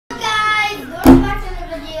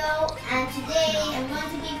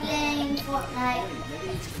Fortnite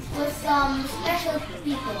with some special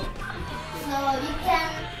people. So you can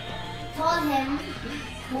call him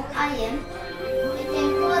Mukayyim, you can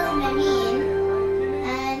call him Amin,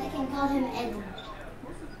 and you can call him Edu.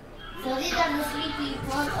 So these are the three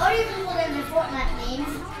people, or you can call them the Fortnite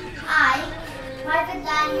names. I, Private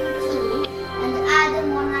Line 2, and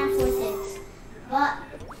Adam 1946. But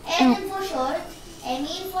Adam for short,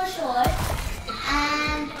 Amin for short,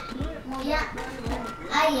 and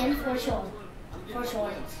Ayin for short.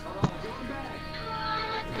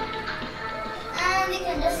 And you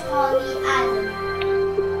can just call me Adam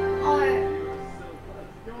or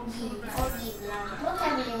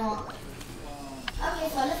whatever you want. Okay,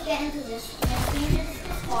 so let's get into this. Let's change this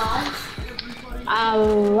to squads.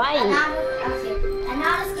 Alright. And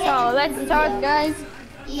now let's get So into let's the start, video. guys.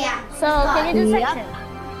 Yeah. So can you do Yep. section?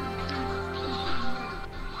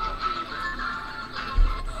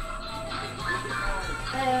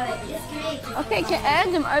 Just create it. Okay,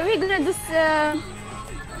 Adam, are we gonna do squad?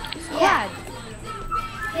 Yeah.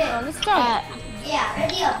 So let's start. Yeah,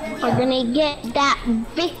 ready up, ready We're up. gonna get that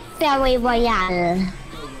victory royale.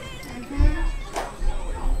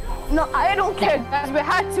 No, I don't care, guys. We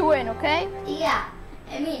had to win, okay? Yeah.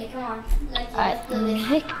 I mean, come on. Let's do this.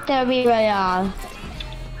 Victory royale.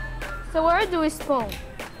 So where do we spawn?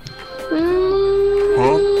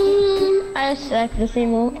 I select the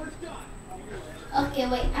same one. Okay,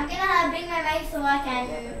 wait. I'm gonna bring my mic so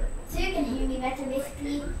you can hear me better,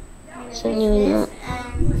 basically. So you know.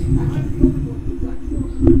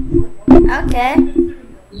 Okay.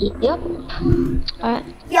 Yep. Alright.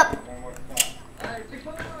 Yup.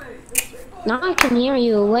 Now I can hear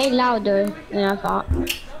you way louder than I thought.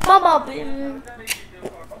 Baba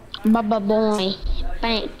boy.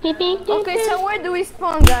 Bang. Beep, beep, beep, Okay, beep. so where do we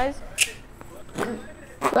spawn, guys?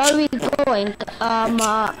 Where are we going?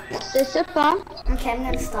 Sisyphus. Okay, I'm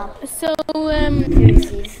gonna stop. So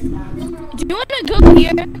Jerseys. do you wanna go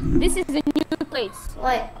here? This is a new place.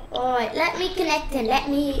 Wait, let me connect in. Let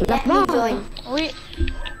me join. We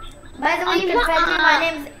By the way, you can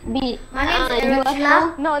find me. My name's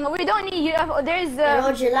Erojila. no, we don't need UFO. There's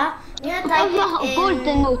Erojila. You're gonna type it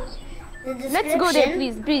Golden note. in the description. let's go there,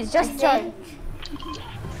 please. Just try.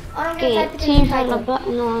 Or I'm gonna Okay, type it in change the the title.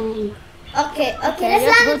 button on. Okay, Yeah, let's let's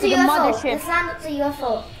land go into to the UFO. mothership. Let's land into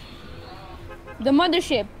UFO. The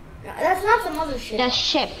mothership. That's not the mothership. The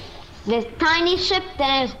ship. This tiny ship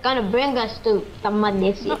that is gonna bring us to the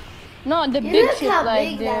mothership. No, the You big look ship, how like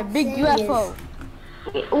big the that big thing UFO.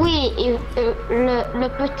 Oui, le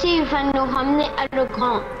petit va nous ramener à le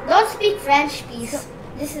grand. Don't speak French, please.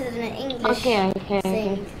 This is an English Okay.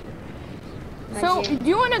 thing. So do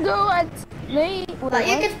you wanna go at late? But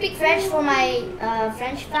you can speak French for my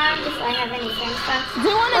French fans if I have any French fans. Do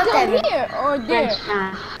you wanna Whatever. go here or there?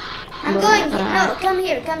 French. I'm going here. No, come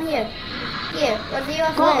here. Here, where the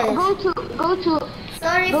UFO is. Go to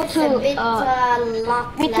Sorry go if it's a to, bit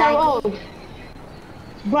locked. Vita laggy. Road.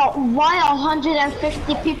 Bro, why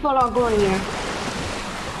 150 people are going here?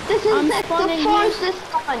 This is I'm like the spawning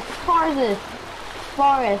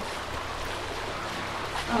forest.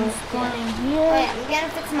 I'm spawning Wait, here. I'm gonna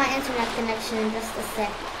fix my internet connection in just a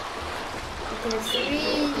sec. Because it's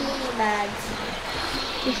really bad.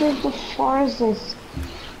 This is the forest.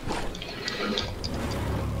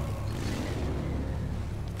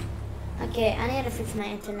 Okay, I need to fix my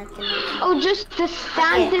internet connection. Oh, just stand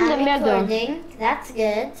Okay, in the I'm middle. recording. That's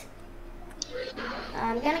good.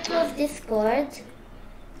 I'm gonna close Discord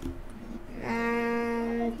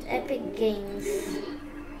and Epic Games.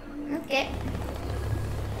 Okay.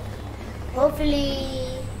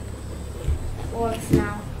 Hopefully it works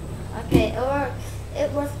now. Okay, it works.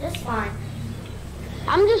 It was just fine.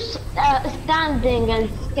 I'm just standing and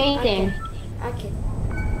skating Okay.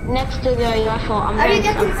 next to the UFO. I'm Are you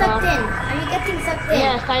going getting to- sucked in? Are you getting sucked in?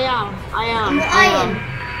 Yes, I am. Mu'ayyin.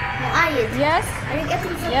 Yes. Are you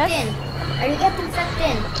getting sucked Yes. in? Are you getting sucked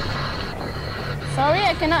in? Sorry,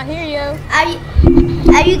 I cannot hear you.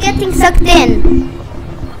 Are you getting sucked in?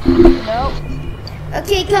 No.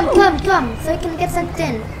 Okay, come, so you can get sucked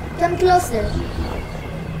in. Come closer.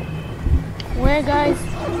 Where, guys?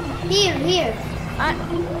 Here.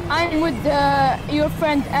 I'm with your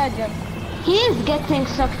friend Adam. He is getting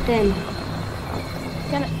sucked in.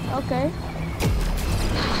 Okay.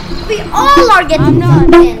 We all are getting I'm not.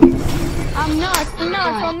 sucked in. I'm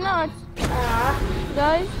not.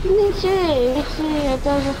 Guys, Let's see, it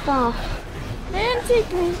doesn't stop. man,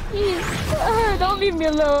 take me, please. Don't leave me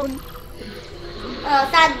alone.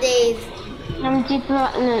 Sad days. I'm deep.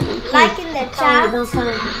 Like in the chat.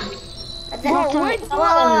 Whoa, where did Oh,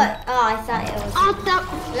 I thought it was.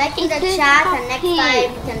 Like in the chat, and next time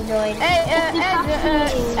you can join. Hey,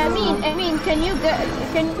 I mean, can you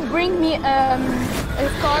bring me a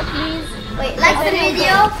scar, please? Wait, like the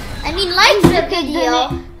video. I mean, like the video,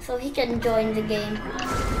 so he can join the game.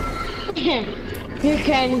 You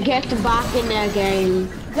can get back in the game.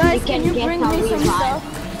 Guys, can you bring me some stuff?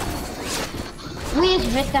 Please,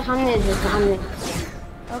 Victor,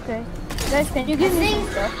 Okay. Guys, can you give me some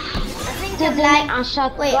stuff? I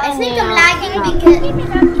think I'm lagging. Wait,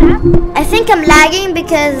 I think I'm lagging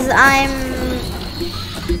because I'm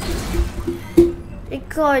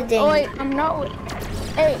recording. Oh wait, I'm not.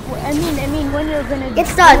 Hey, I mean, when you're gonna get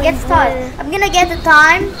started. I'm gonna get the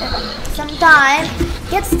time, sometime.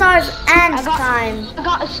 Get stars and time. I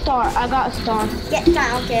got a star. Get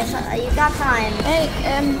time. Okay, so you got time. Hey,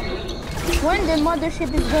 when the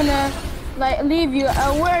mothership is gonna like leave you,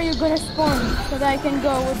 where are you gonna spawn so that I can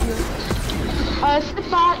go with you? C'est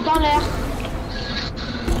pas dans l'air.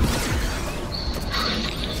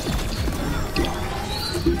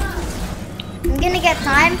 I'm gonna get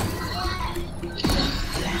time.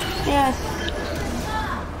 Yes.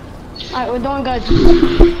 Alright, we're doing good.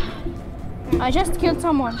 I just killed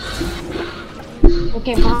someone.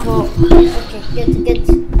 Okay, bravo. Okay, good.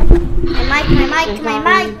 My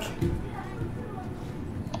mic.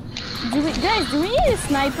 Guys, do we need a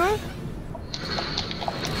sniper?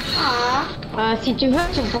 Si tu veux,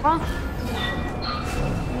 tu pourras.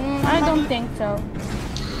 I don't think so.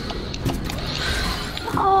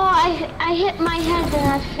 Oh, I hit my head and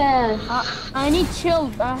I fell. I need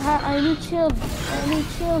shield. I need shield.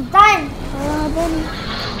 Time.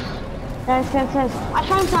 Yes. I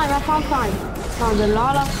found time. Found a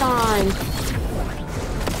lot of time.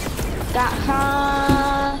 Got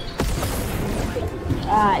time.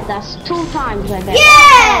 Alright, that's 2 times I bet.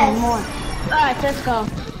 Yes! More. Alright, let's go.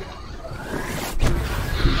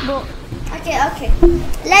 Okay.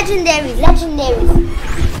 Legendaries. I'm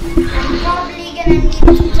probably gonna need to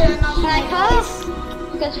turn off my voice.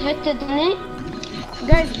 Because Victor didn't.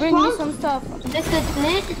 Guys, bring me some stuff. Victor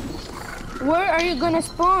didn't. Where are you gonna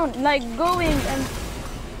spawn? Like going and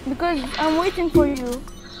because I'm waiting for you.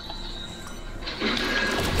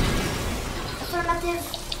 Formative.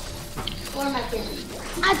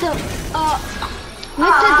 Attends,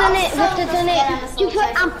 Victor donnait. Tu veux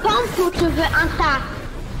un pump ou tu veux un tac?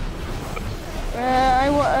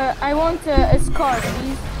 I want a scar,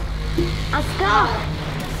 please. Un scar?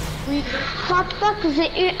 Oui. Je crois pas que j'ai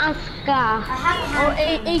eu un scar. Or a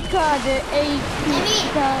card, can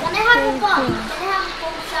I have a pump? Can I have a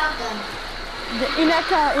pump shotgun?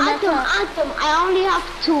 Atom, I only have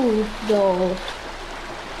 2 though.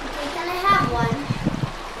 Okay, can I have one?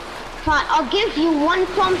 Fine, I'll give you 1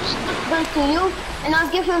 pump shotgun to you, and I'll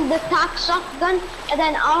give him the tac shotgun, and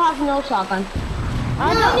then I'll have no shotgun.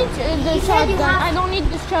 I don't need the shotgun. I don't need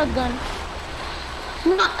the shotgun.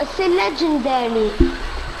 No, c'est legendary.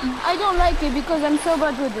 I don't like it because I'm so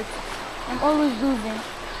bad with it. I'm always losing.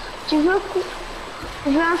 Tu veux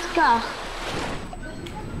un scar?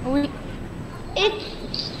 Oui.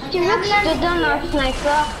 Tu veux que je te donne un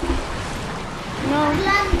sniper? No.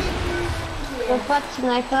 Tu veux pas de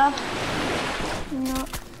sniper? No.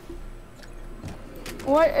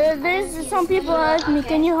 What? There's some people at me.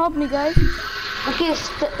 Can you help me, guys? Ok,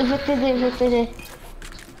 je vais t'aider.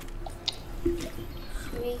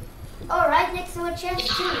 Oh, right next to a chest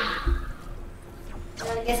too.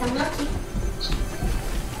 Well, I guess I'm lucky.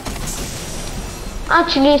 Ah,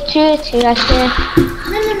 tu l'as tué.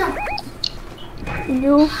 No.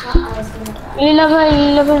 You. Il est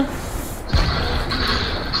là-bas.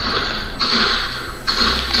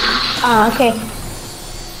 Ah, ok.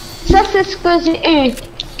 Ça, c'est ce que j'ai eu.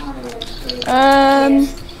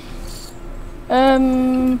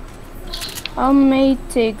 I may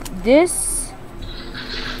take this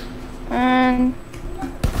and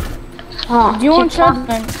do you want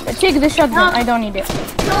shotgun? Take the shotgun. I don't need it.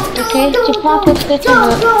 Ok, tu prends tout ce que tu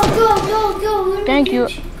veux. Go. Thank you.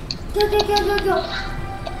 Go.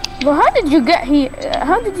 But how did you get here?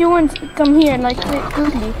 How did you want to come here like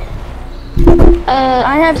quickly?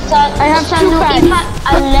 I have 2 bags.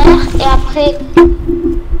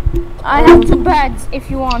 I have 2 bags if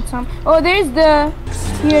you want some. Oh, there's the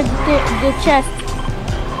chest.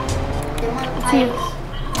 It's here.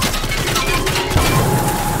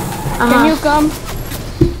 Can you come?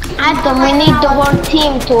 Adam, we need the whole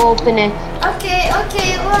team to open it. Okay.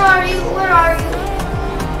 Where are you?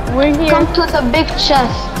 We're here. Come to the big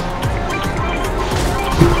chest.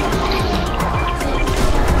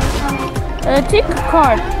 Take a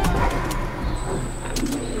card.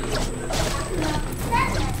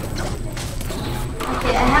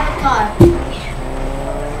 Okay, I have a card.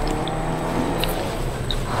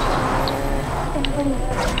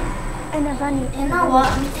 enough, I need. You know what?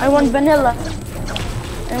 I want vanilla.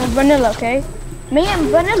 I want vanilla, okay? Me and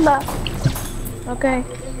vanilla. Okay.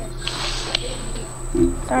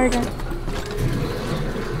 Sorry guys.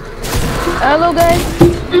 Hello guys.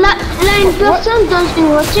 Là, une personne dans une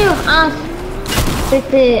voiture, hein,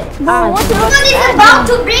 c'était... Bro, what the Somebody's about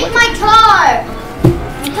to break my car.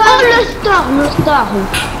 Oh, le storm.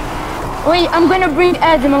 Wait, I'm gonna bring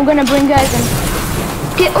Adam,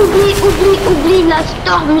 Ok, oublie la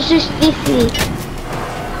storm juste ici.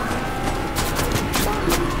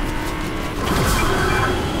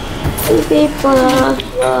 People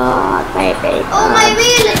baby. Oh, my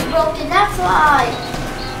wheel is broken. That's why.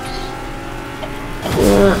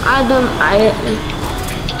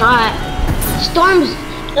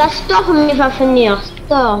 La storm il va finir.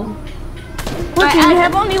 Storm. Okay, we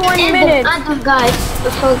have only 1 minute. Guys,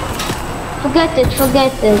 forget it.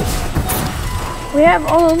 We have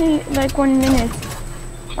only like 1 minute.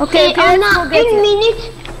 Okay, Et on a une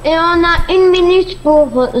minute. Et on a 1 minute pour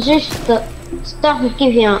juste storm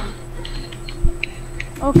qui vient.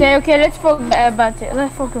 Okay, let's forget about it.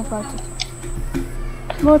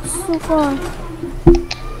 But it's so far.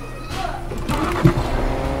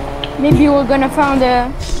 Maybe we're gonna find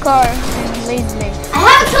a car in Lazy Lake. I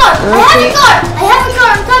have a car.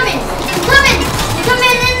 I'm coming. You're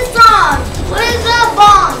coming in strong. Where's the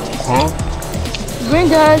bomb? Huh? Bring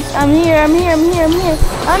us. I'm here. I'm behind you.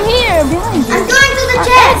 I'm going to the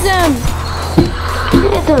chest.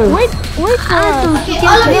 Wait for us. Okay,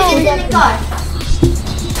 all of you get in the car.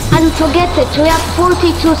 And forget it, we have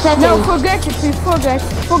 42 seconds. No, forget it, please, forget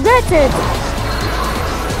it.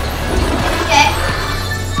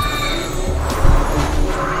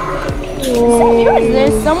 Okay.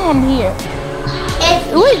 There's someone here.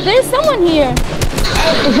 Wait, there's someone here.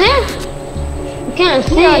 Is there? I can't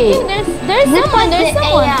see. Yeah, I think there's someone.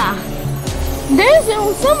 There's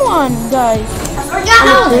someone, guys. I forgot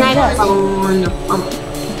how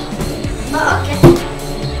okay.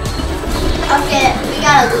 Okay, we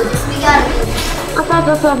gotta do this. Attends.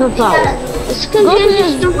 Est-ce que j'ai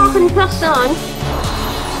juste voir une personne?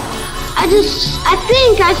 I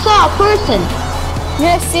think I saw a person.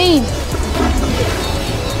 Yeah, same.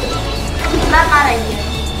 Not out of here.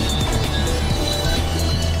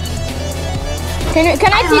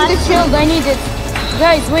 Can I take the shield? I need it.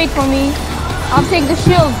 Guys, wait for me. I'll take the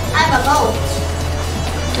shield. I have a boat.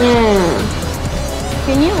 Yeah.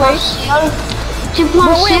 Can you wait? Tu prends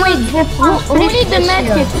But wait, shield. who need the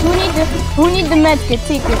medkit? Who need the medkit?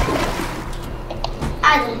 Take it.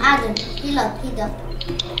 Adam, heal up.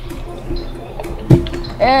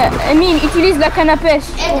 I mean, utilise la canne à pêche.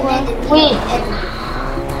 Oui.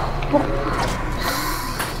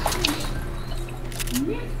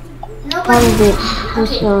 Nobody.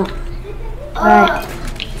 Okay.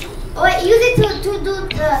 Wait, use it to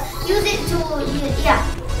yeah.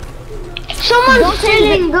 Someone's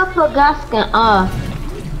filling up a gas can.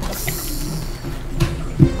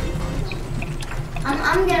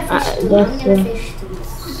 I'm gonna fish too.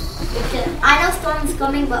 Because I know storm is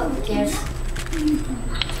coming, but who cares?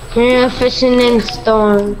 Yeah, fishing in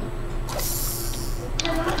storm.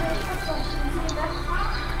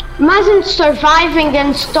 Imagine surviving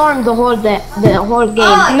in storm the whole game. Oh,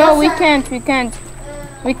 No, we can't. We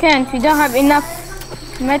don't have enough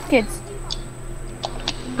medkits.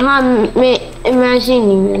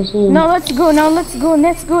 Imagine. No, let's go.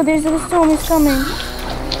 There's a storm is coming.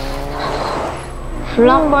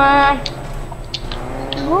 Flopper.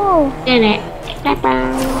 Whoa. In it.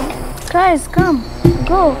 Guys, come.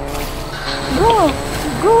 Go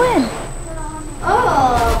in.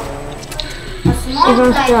 Oh, a small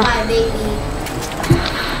fly, my baby.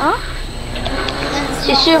 Huh?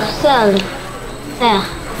 C'est sur seul. Terre.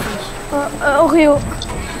 Oreo.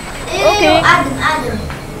 Okay. Adam.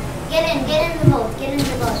 Get in the boat.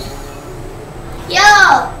 Yo!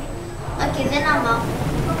 Okay, then I'm out.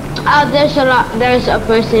 There's a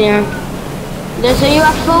person here. There's a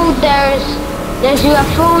UFO, there's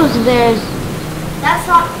UFOs, That's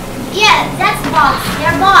not, yeah, that's bots.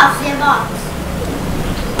 They're bots.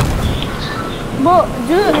 But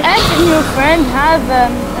do Ed and your friend have a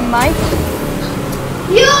mic?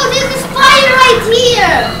 Yo, there's a spider right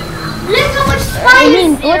here! Look how much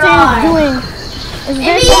spiders there what are you doing? Is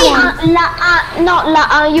there someone? not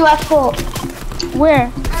UFO. Where?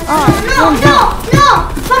 No!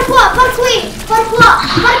 Parkour!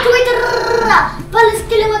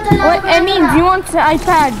 Wait, I mean, do you want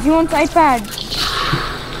iPad?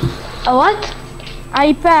 A what?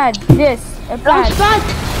 iPad, this, a pad.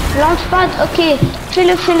 Launchpad, okay. Fill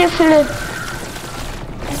it.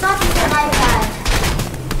 It's not even an iPad.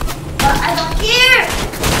 But I don't care!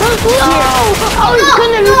 No! I was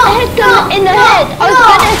gonna hit him in the head. I was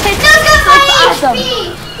gonna hit Look at my Adam.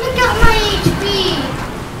 HP! Look at my HP!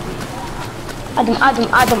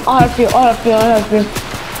 Adam, I'll help you.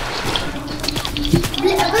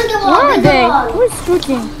 Build the wall, Where are build the they? wall. Who's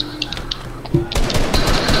shooting?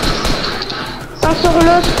 Ça sur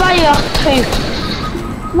le fire truc.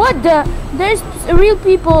 What the? There's real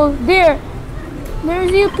people there.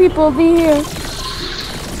 There's real people there.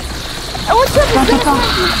 What's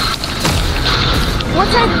up?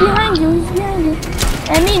 What's right behind you? He's behind you.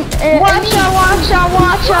 I mean, Watch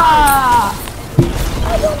out.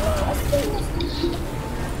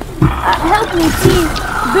 help me, team.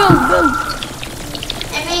 Build.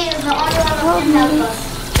 I mean, it's the only one who can help us.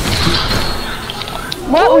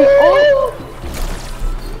 What? We all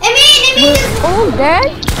I mean, is... dead?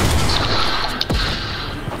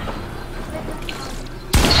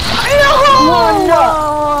 Oh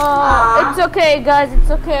no! It's okay, guys. It's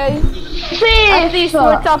okay. At least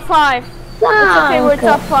we're top 5. It's okay. We're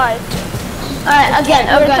top 5. Alright, again.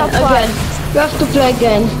 You have to play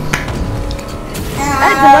again.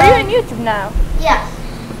 Are you on YouTube now? Yeah.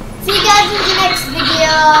 See you guys in the next video.